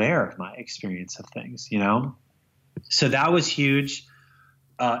really aware of my experience of things, you know? So that was huge.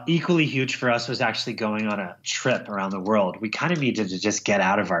 Equally huge for us was actually going on a trip around the world. We kind of needed to just get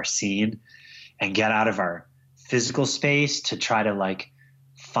out of our scene and get out of our physical space to try to like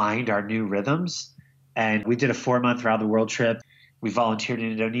find our new rhythms. And we did a 4-month around the world trip. We volunteered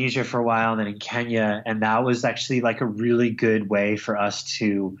in Indonesia for a while and then in Kenya. And that was actually like a really good way for us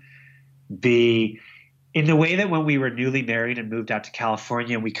to be in the way that when we were newly married and moved out to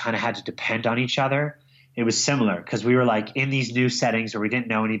California, we kind of had to depend on each other. It was similar because we were like in these new settings where we didn't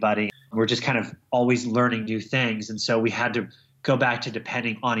know anybody. We're just kind of always learning new things. And so we had to go back to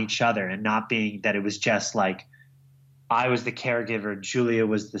depending on each other and not being that it was just like I was the caregiver, Julia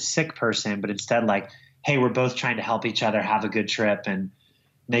was the sick person, but instead like, hey, we're both trying to help each other have a good trip and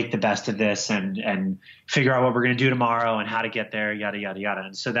make the best of this and figure out what we're going to do tomorrow and how to get there, yada, yada, yada.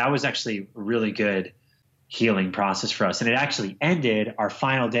 And so that was actually a really good healing process for us. And it actually ended. Our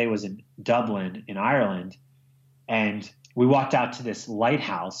final day was in Dublin in Ireland. And we walked out to this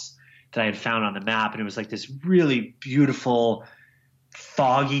lighthouse that I had found on the map. And it was like this really beautiful,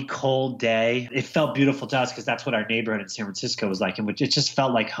 foggy, cold day. It felt beautiful to us because that's what our neighborhood in San Francisco was like. And it just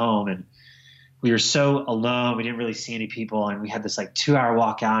felt like home. And we were so alone. We didn't really see any people. And we had this like 2-hour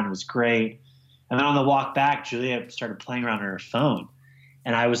walk out and it was great. And then on the walk back, Julia started playing around on her phone.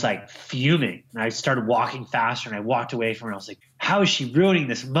 And I was like fuming and I started walking faster and I walked away from her. I was like, how is she ruining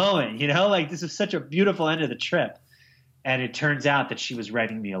this moment? You know, like this is such a beautiful end of the trip. And it turns out that she was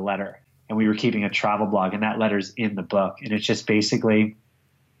writing me a letter and we were keeping a travel blog and that letter's in the book. And it just basically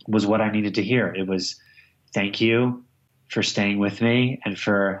was what I needed to hear. It was, thank you for staying with me and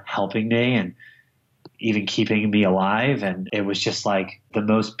for helping me and even keeping me alive. And it was just like the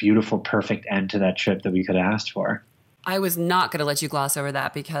most beautiful, perfect end to that trip that we could have asked for. I was not going to let you gloss over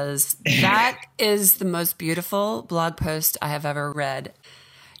that because that is the most beautiful blog post I have ever read.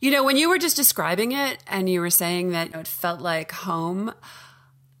 You know, when you were just describing it and you were saying that it felt like home,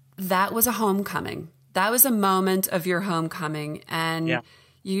 that was a homecoming. That was a moment of your homecoming. And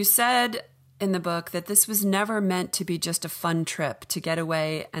you said in the book that this was never meant to be just a fun trip to get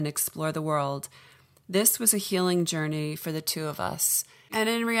away and explore the world. This was a healing journey for the two of us. And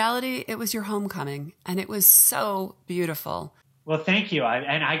in reality, it was your homecoming, and it was so beautiful. Well, thank you.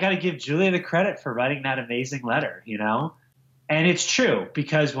 I got to give Julia the credit for writing that amazing letter, you know? And it's true,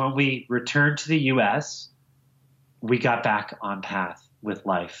 because when we returned to the U.S., we got back on path with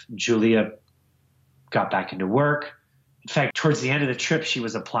life. Julia got back into work. In fact, towards the end of the trip, she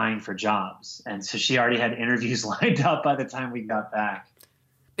was applying for jobs. And so she already had interviews lined up by the time we got back.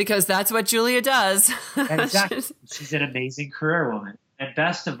 Because that's what Julia does. Exactly. She's an amazing career woman. And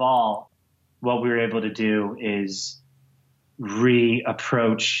best of all, what we were able to do is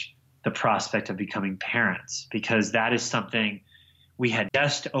reapproach the prospect of becoming parents, because that is something we had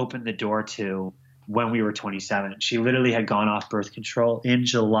just opened the door to when we were 27. She literally had gone off birth control in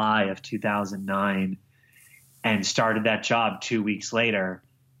July of 2009 and started that job 2 weeks later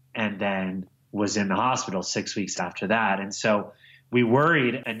and then was in the hospital 6 weeks after that. And so we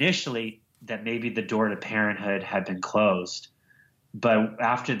worried initially that maybe the door to parenthood had been closed. But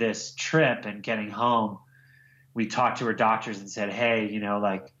after this trip and getting home, we talked to her doctors and said, hey,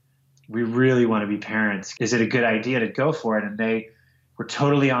 we really want to be parents. Is it a good idea to go for it? And they were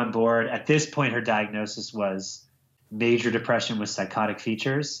totally on board. At this point, her diagnosis was major depression with psychotic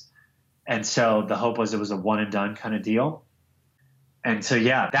features. And so the hope was it was a one and done kind of deal. And so,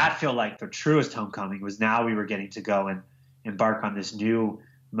 yeah, that felt like the truest homecoming was now we were getting to go and embark on this new,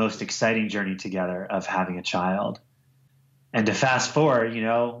 most exciting journey together of having a child. And to fast forward,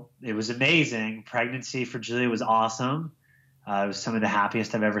 it was amazing. Pregnancy for Julia was awesome. It was some of the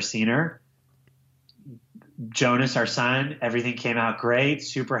happiest I've ever seen her. Jonas, our son, everything came out great,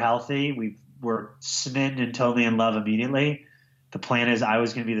 super healthy. We were smitten and totally in love immediately. The plan is I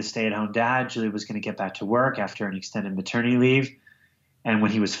was going to be the stay-at-home dad. Julia was going to get back to work after an extended maternity leave. And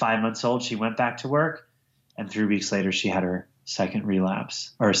when he was 5 months old, she went back to work. And 3 weeks later, she had her second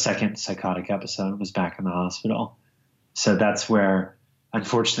relapse or second psychotic episode and was back in the hospital. So that's where,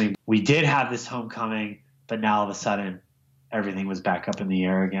 unfortunately, we did have this homecoming, but now all of a sudden, everything was back up in the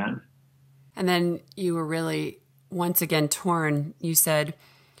air again. And then you were really, once again, torn. You said,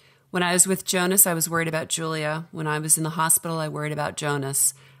 when I was with Jonas, I was worried about Julia. When I was in the hospital, I worried about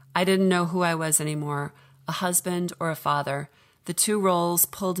Jonas. I didn't know who I was anymore, a husband or a father. The two roles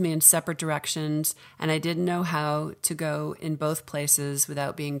pulled me in separate directions, and I didn't know how to go in both places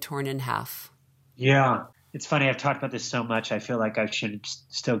without being torn in half. Yeah. It's funny. I've talked about this so much. I feel like I should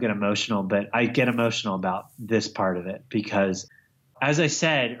still get emotional, but I get emotional about this part of it because, as I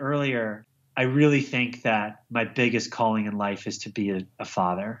said earlier, I really think that my biggest calling in life is to be a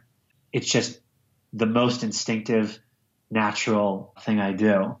father. It's just the most instinctive, natural thing I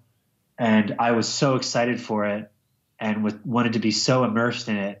do. And I was so excited for it and wanted to be so immersed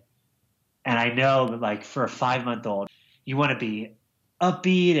in it. And I know that, like, for a 5-month-old, you want to be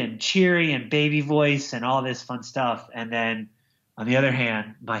upbeat and cheery and baby voice and all this fun stuff. And then on the other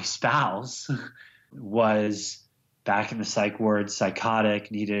hand, my spouse was back in the psych ward,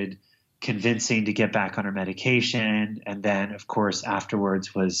 psychotic, needed convincing to get back on her medication. And then, of course,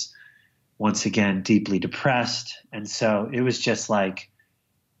 afterwards was once again deeply depressed. And so it was just like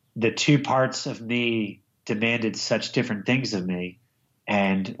the two parts of me demanded such different things of me.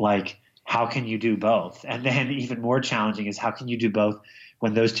 And like, how can you do both? And then even more challenging is how can you do both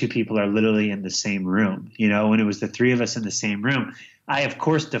when those two people are literally in the same room? When it was the three of us in the same room, I, of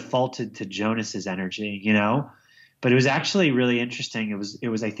course, defaulted to Jonas's energy, but it was actually really interesting. It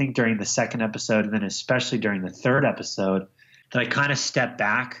was, I think, during the second episode and then especially during the third episode that I kind of stepped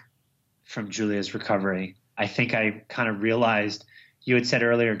back from Julia's recovery. I think I kind of realized, you had said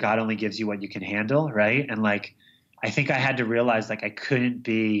earlier, God only gives you what you can handle, right? And like, I think I had to realize like I couldn't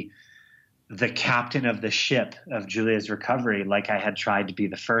be the captain of the ship of Julia's recovery like I had tried to be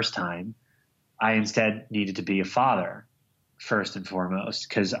the first time. I instead needed to be a father first and foremost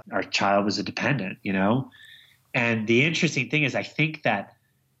because our child was a dependent, And the interesting thing is I think that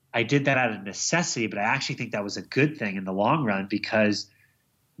I did that out of necessity, but I actually think that was a good thing in the long run because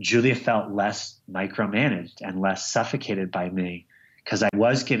Julia felt less micromanaged and less suffocated by me because I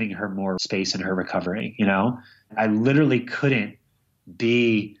was giving her more space in her recovery, I literally couldn't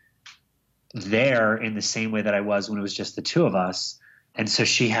be there in the same way that I was when it was just the two of us. And so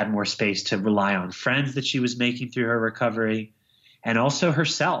she had more space to rely on friends that she was making through her recovery and also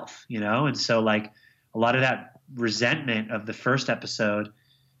herself, And so like a lot of that resentment of the first episode,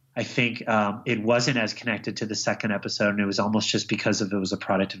 I think it wasn't as connected to the second episode. And it was almost just because it was a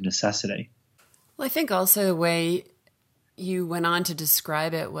product of necessity. Well, I think also the way you went on to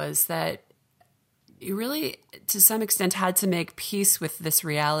describe it was that you really, to some extent, had to make peace with this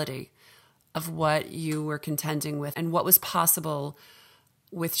reality of what you were contending with and what was possible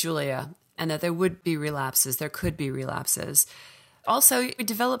with Julia, and that there would be relapses, there could be relapses. Also, you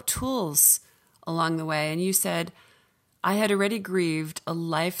developed tools along the way, and you said, I had already grieved a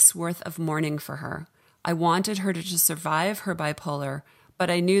life's worth of mourning for her. I wanted her to just survive her bipolar,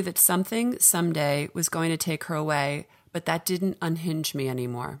 but I knew that something someday was going to take her away, but that didn't unhinge me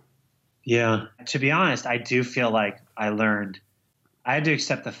anymore. Yeah. To be honest, I do feel like I had to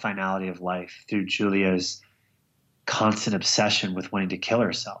accept the finality of life through Julia's constant obsession with wanting to kill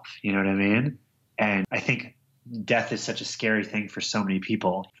herself. You know what I mean? And I think death is such a scary thing for so many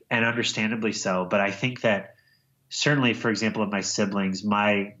people, and understandably so. But I think that certainly, for example, of my siblings,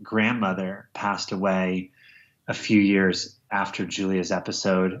 my grandmother passed away a few years after Julia's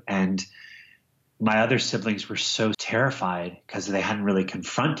episode. And my other siblings were so terrified because they hadn't really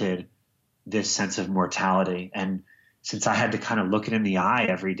confronted this sense of mortality. And since I had to kind of look it in the eye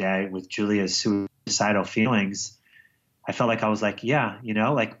every day with Julia's suicidal feelings, I felt like I was like, yeah,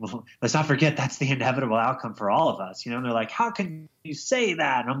 like, well, let's not forget that's the inevitable outcome for all of us, and they're like, how can you say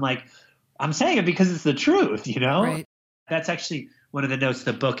that? And I'm like, I'm saying it because it's the truth. Right. That's actually one of the notes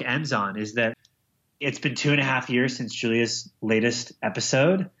the book ends on, is that it's been 2.5 years since Julia's latest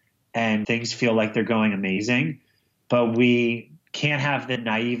episode, and things feel like they're going amazing, but we can't have the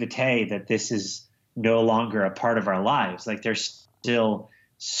naivete that this is no longer a part of our lives. Like, there's still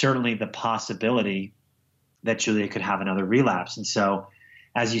certainly the possibility that Julia could have another relapse. And so,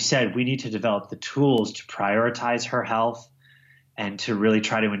 as you said, we need to develop the tools to prioritize her health and to really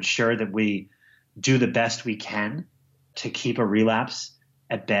try to ensure that we do the best we can to keep a relapse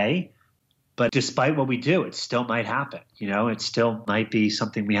at bay. But despite what we do, it still might happen. It still might be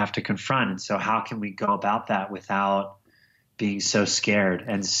something we have to confront. And so how can we go about that without being so scared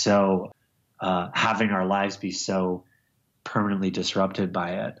and so having our lives be so permanently disrupted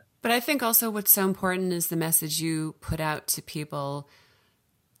by it? But I think also what's so important is the message you put out to people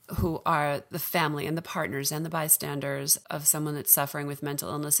who are the family and the partners and the bystanders of someone that's suffering with mental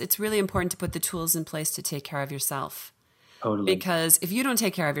illness. It's really important to put the tools in place to take care of yourself. Totally. Because if you don't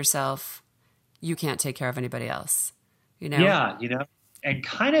take care of yourself, you can't take care of anybody else. Yeah, and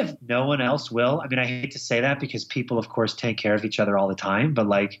kind of no one else will. I mean, I hate to say that because people, of course, take care of each other all the time. But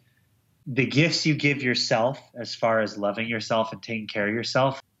like, the gifts you give yourself as far as loving yourself and taking care of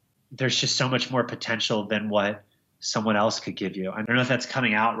yourself, there's just so much more potential than what someone else could give you. I don't know if that's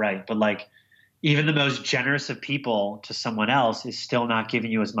coming out right, but like, even the most generous of people to someone else is still not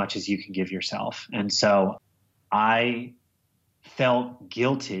giving you as much as you can give yourself. And so I felt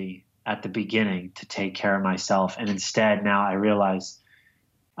guilty at the beginning to take care of myself. And instead, now I realize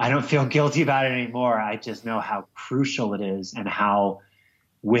I don't feel guilty about it anymore. I just know how crucial it is and how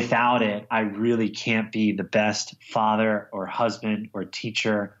without it, I really can't be the best father or husband or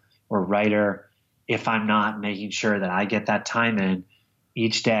teacher or writer if I'm not making sure that I get that time in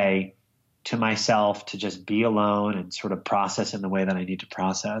each day to myself to just be alone and sort of process in the way that I need to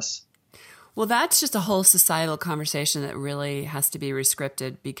process. Well, that's just a whole societal conversation that really has to be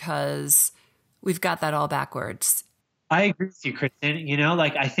rescripted because we've got that all backwards. I agree with you, Kristen.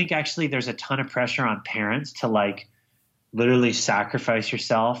 Like, I think actually there's a ton of pressure on parents to like literally sacrifice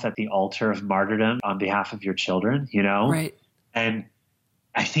yourself at the altar of martyrdom on behalf of your children, Right. And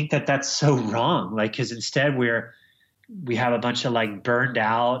I think that that's so wrong. Like, because instead we have a bunch of like burned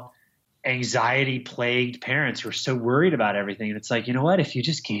out, anxiety plagued parents who are so worried about everything. And it's like, you know what, if you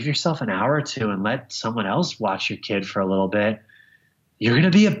just gave yourself an hour or two and let someone else watch your kid for a little bit, you're going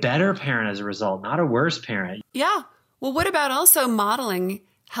to be a better parent as a result, not a worse parent. Yeah. Well, what about also modeling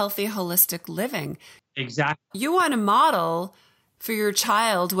healthy, holistic living? Exactly. You want to model for your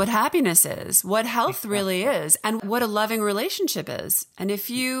child what happiness is, what health really is, and what a loving relationship is. And if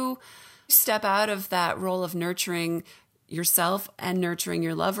you step out of that role of nurturing yourself and nurturing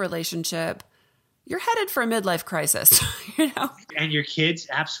your love relationship, you're headed for a midlife crisis, And your kids,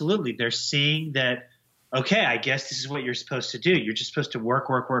 absolutely. They're seeing that, okay, I guess this is what you're supposed to do. You're just supposed to work,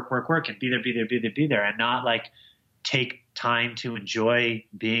 and be there, and not like take time to enjoy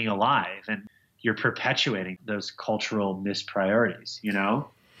being alive. And you're perpetuating those cultural mispriorities,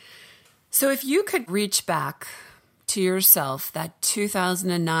 So if you could reach back to yourself, that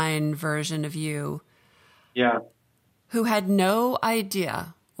 2009 version of you, yeah, who had no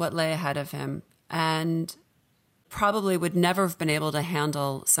idea what lay ahead of him and probably would never have been able to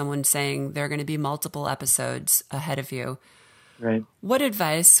handle someone saying there are going to be multiple episodes ahead of you, right. What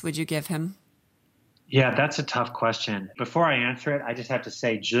advice would you give him? Yeah, that's a tough question. Before I answer it, I just have to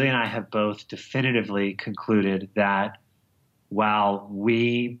say, Julia and I have both definitively concluded that while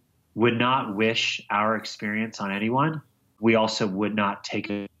we would not wish our experience on anyone, we also would not take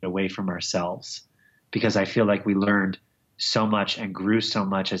it away from ourselves, because I feel like we learned so much and grew so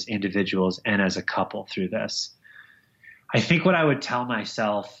much as individuals and as a couple through this. I think what I would tell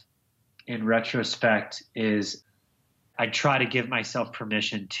myself in retrospect is I'd try to give myself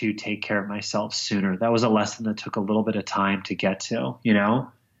permission to take care of myself sooner. That was a lesson that took a little bit of time to get to,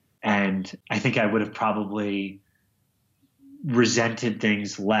 and I think I would have probably resented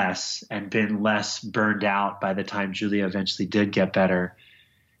things less and been less burned out by the time Julia eventually did get better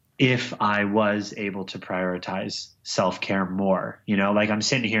if I was able to prioritize self-care more. Like, I'm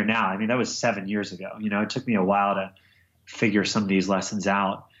sitting here now. I mean, that was 7 years ago. It took me a while to figure some of these lessons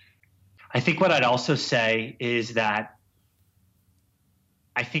out. I think what I'd also say is that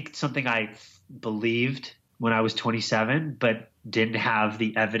I think something I believed when I was 27, but didn't have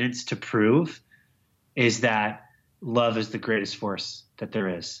the evidence to prove, is that love is the greatest force that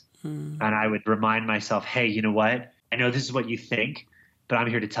there is. And I would remind myself, hey, you know what? I know this is what you think, but I'm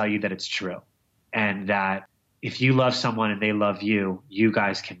here to tell you that it's true. And that if you love someone and they love you, you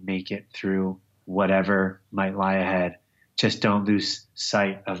guys can make it through whatever might lie ahead. Just don't lose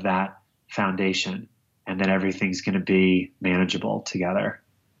sight of that foundation, and then everything's going to be manageable together.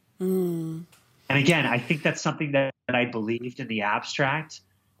 And again, I think that's something that I believed in the abstract,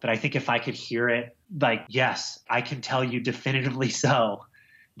 but I think if I could hear it, like, yes, I can tell you definitively so,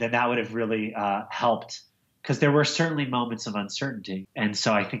 then that would have really helped, because there were certainly moments of uncertainty. And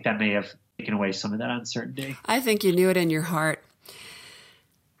so I think that may have taken away some of that uncertainty. I think you knew it in your heart.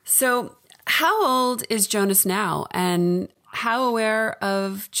 So how old is Jonas now, and how aware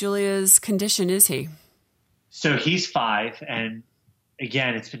of Julia's condition is he? So he's 5, and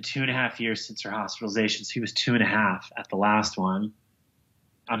again, it's been 2.5 years since her hospitalization. So he was 2.5 at the last one.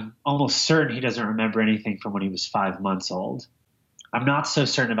 I'm almost certain he doesn't remember anything from when he was 5 months old. I'm not so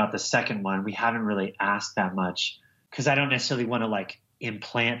certain about the second one. We haven't really asked that much because I don't necessarily want to like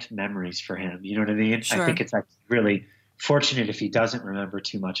implant memories for him. You know what I mean? Sure. I think it's actually really fortunate if he doesn't remember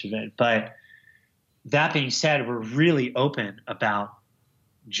too much of it. But that being said, we're really open about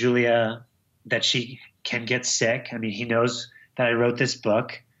Julia, that she can get sick. I mean, he knows that I wrote this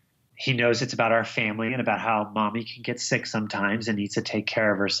book. He knows it's about our family and about how mommy can get sick sometimes and needs to take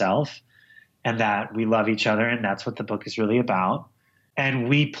care of herself, and that we love each other. And that's what the book is really about. And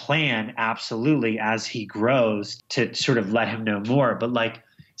we plan absolutely as he grows to sort of let him know more. But like,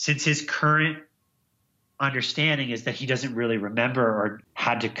 since his current understanding is that he doesn't really remember or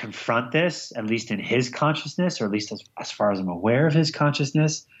had to confront this, at least in his consciousness, or at least as far as I'm aware of his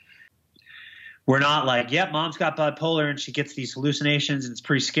consciousness, we're not like, yep, mom's got bipolar and she gets these hallucinations and it's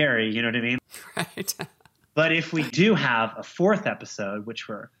pretty scary. You know what I mean? Right. But if we do have a 4th episode, which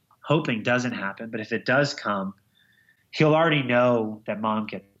we're hoping doesn't happen, but if it does come, he'll already know that mom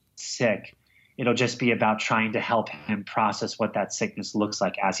gets sick. It'll just be about trying to help him process what that sickness looks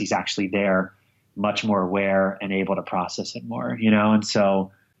like as he's actually there, much more aware and able to process it more, you know? And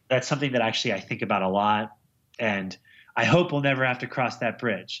so that's something that actually I think about a lot. And I hope we'll never have to cross that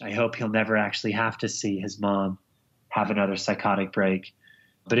bridge. I hope he'll never actually have to see his mom have another psychotic break.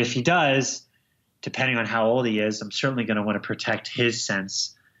 But if he does, depending on how old he is, I'm certainly going to want to protect his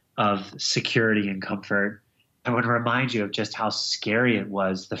sense of security and comfort. I want to remind you of just how scary it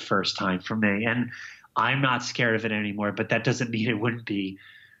was the first time for me. And I'm not scared of it anymore, but that doesn't mean it wouldn't be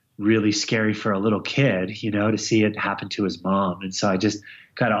really scary for a little kid, you know, to see it happen to his mom. And so I just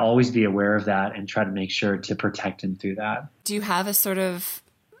got to always be aware of that and try to make sure to protect him through that. Do you have a sort of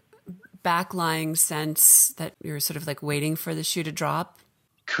backlying sense that you're sort of like waiting for the shoe to drop?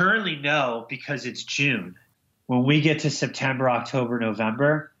 Currently, no, because it's June. When we get to September, October,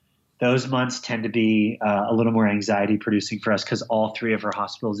 November, those months tend to be a little more anxiety producing for us because all 3 of our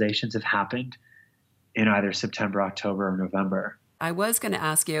hospitalizations have happened in either September, October, or November. I was going to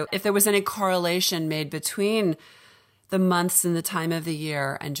ask you if there was any correlation made between the months and the time of the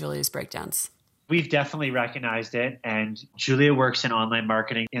year and Julia's breakdowns. We've definitely recognized it. And Julia works in online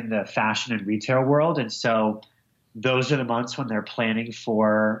marketing in the fashion and retail world. And so those are the months when they're planning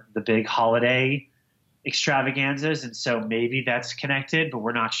for the big holiday extravaganzas. And so maybe that's connected, but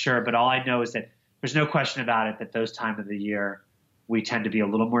we're not sure. But all I know is that there's no question about it that those times of the year, we tend to be a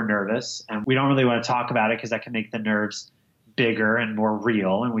little more nervous. And we don't really want to talk about it because that can make the nerves bigger and more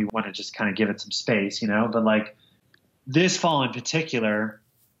real. And we want to just kind of give it some space, you know. But like this fall in particular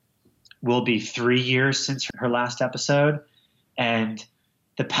will be 3 years since her last episode. And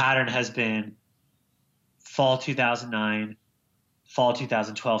the pattern has been fall 2009, fall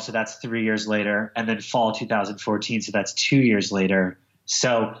 2012. So that's 3 years later. And then fall 2014. So that's 2 years later.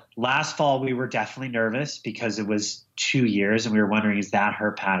 So last fall, we were definitely nervous because it was 2 years and we were wondering, is that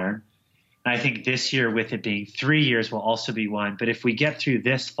her pattern? And I think this year, with it being 3 years, will also be one. But if we get through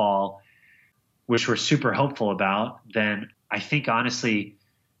this fall, which we're super hopeful about, then I think honestly,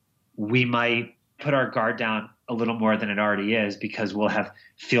 we might put our guard down a little more than it already is because we'll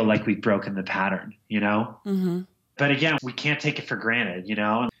feel like we've broken the pattern, you know? Mm-hmm. But again, we can't take it for granted, you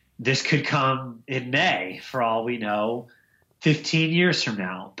know? This could come in May for all we know, 15 years from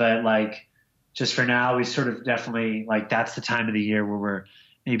now. But like, just for now, we sort of definitely like, that's the time of the year where we're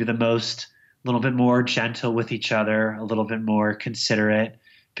maybe the most, a little bit more gentle with each other, a little bit more considerate,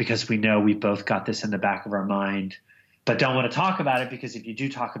 because we know we both got this in the back of our mind, but don't want to talk about it because if you do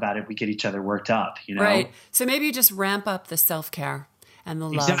talk about it, we get each other worked up, you know? Right. So maybe you just ramp up the self-care and the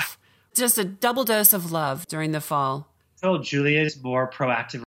love. Exactly. Just a double dose of love during the fall. So Julia is more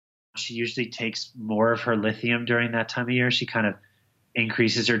proactive. She usually takes more of her lithium during that time of year. She kind of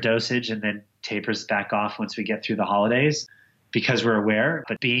increases her dosage and then tapers back off once we get through the holidays because we're aware.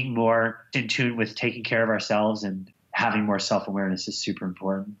 But being more in tune with taking care of ourselves and having more self-awareness is super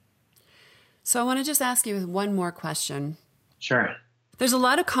important. So I want to just ask you one more question. Sure. There's a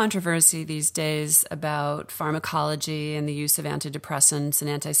lot of controversy these days about pharmacology and the use of antidepressants and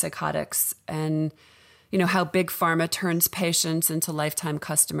antipsychotics and, how big pharma turns patients into lifetime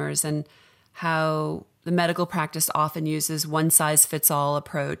customers and how the medical practice often uses one-size-fits-all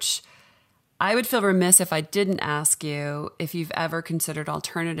approach. I would feel remiss if I didn't ask you if you've ever considered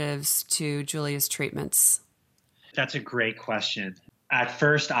alternatives to Julia's treatments. That's a great question. At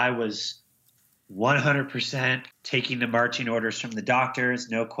first, I was 100% taking the marching orders from the doctors,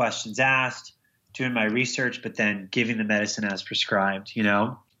 no questions asked, doing my research, but then giving the medicine as prescribed,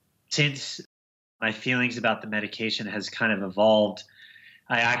 Since my feelings about the medication has kind of evolved,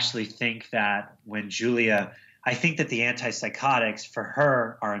 I actually think that I think that the antipsychotics for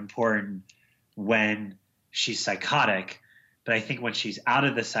her are important when she's psychotic. But I think when she's out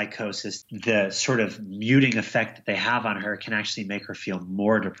of the psychosis, the sort of muting effect that they have on her can actually make her feel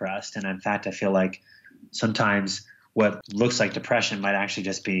more depressed. And in fact, I feel like sometimes what looks like depression might actually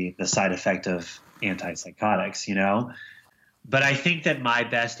just be the side effect of antipsychotics, But I think that my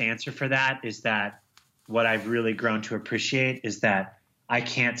best answer for that is that what I've really grown to appreciate is that I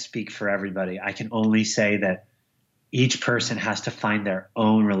can't speak for everybody. I can only say that each person has to find their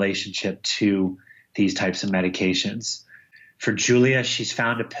own relationship to these types of medications. For Julia, she's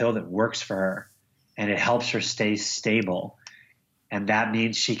found a pill that works for her and it helps her stay stable. And that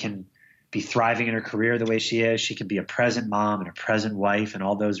means she can be thriving in her career the way she is. She can be a present mom and a present wife and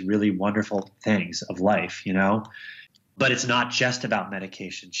all those really wonderful things of life, But it's not just about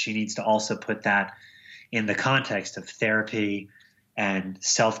medication. She needs to also put that in the context of therapy and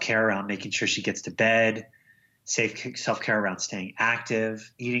self-care around making sure she gets to bed, self-care around staying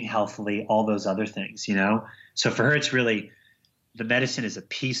active, eating healthily, all those other things, So for her, it's really the medicine is a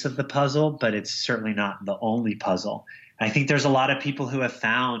piece of the puzzle, but it's certainly not the only puzzle. And I think there's a lot of people who have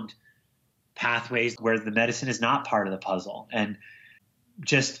found pathways where the medicine is not part of the puzzle. And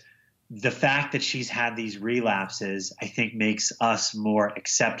just the fact that she's had these relapses, I think makes us more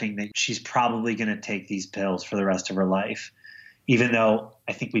accepting that she's probably going to take these pills for the rest of her life, even though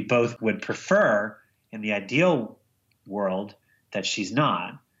I think we both would prefer in the ideal world that she's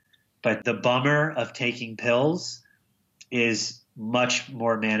not. But the bummer of taking pills is much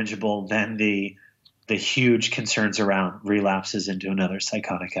more manageable than the huge concerns around relapses into another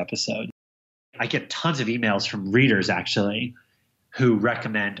psychotic episode. I get tons of emails from readers actually who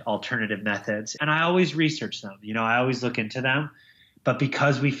recommend alternative methods. And I always research them. I always look into them. But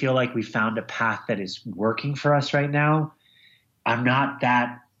because we feel like we found a path that is working for us right now, I'm not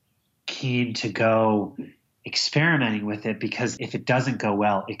that keen to go experimenting with it, because if it doesn't go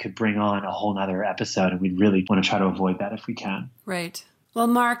well, it could bring on a whole nother episode. And we'd really want to try to avoid that if we can. Right. Well,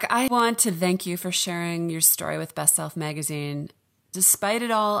 Mark, I want to thank you for sharing your story with Best Self Magazine. Despite it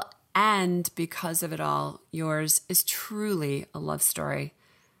all, and because of it all, yours is truly a love story,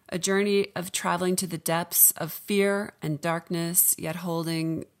 a journey of traveling to the depths of fear and darkness, yet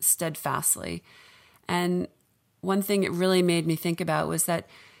holding steadfastly. And one thing it really made me think about was that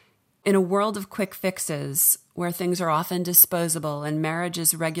in a world of quick fixes, where things are often disposable and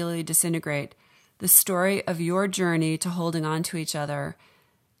marriages regularly disintegrate, the story of your journey to holding on to each other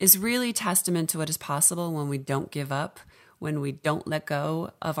is really testament to what is possible when we don't give up, when we don't let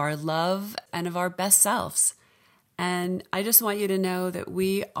go of our love and of our best selves. And I just want you to know that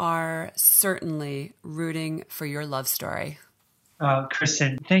we are certainly rooting for your love story.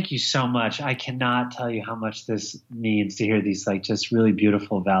 Kristen, thank you so much. I cannot tell you how much this means to hear these just really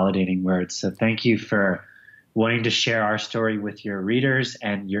beautiful, validating words. So thank you for wanting to share our story with your readers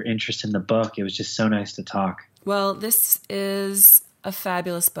and your interest in the book. It was just so nice to talk. Well, this is a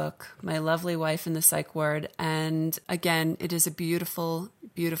fabulous book, My Lovely Wife in the Psych Ward. And again, it is a beautiful,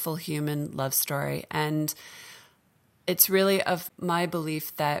 beautiful human love story. And it's really of my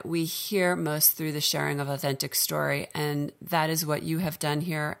belief that we hear most through the sharing of authentic story. And that is what you have done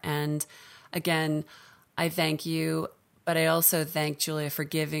here. And again, I thank you, but I also thank Julia for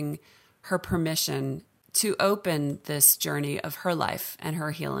giving her permission to open this journey of her life and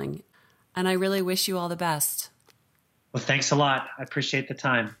her healing. And I really wish you all the best. Well, thanks a lot. I appreciate the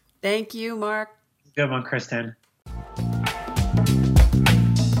time. Thank you, Mark. Good one, Kristen.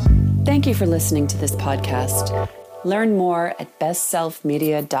 Thank you for listening to this podcast. Learn more at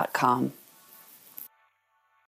bestselfmedia.com.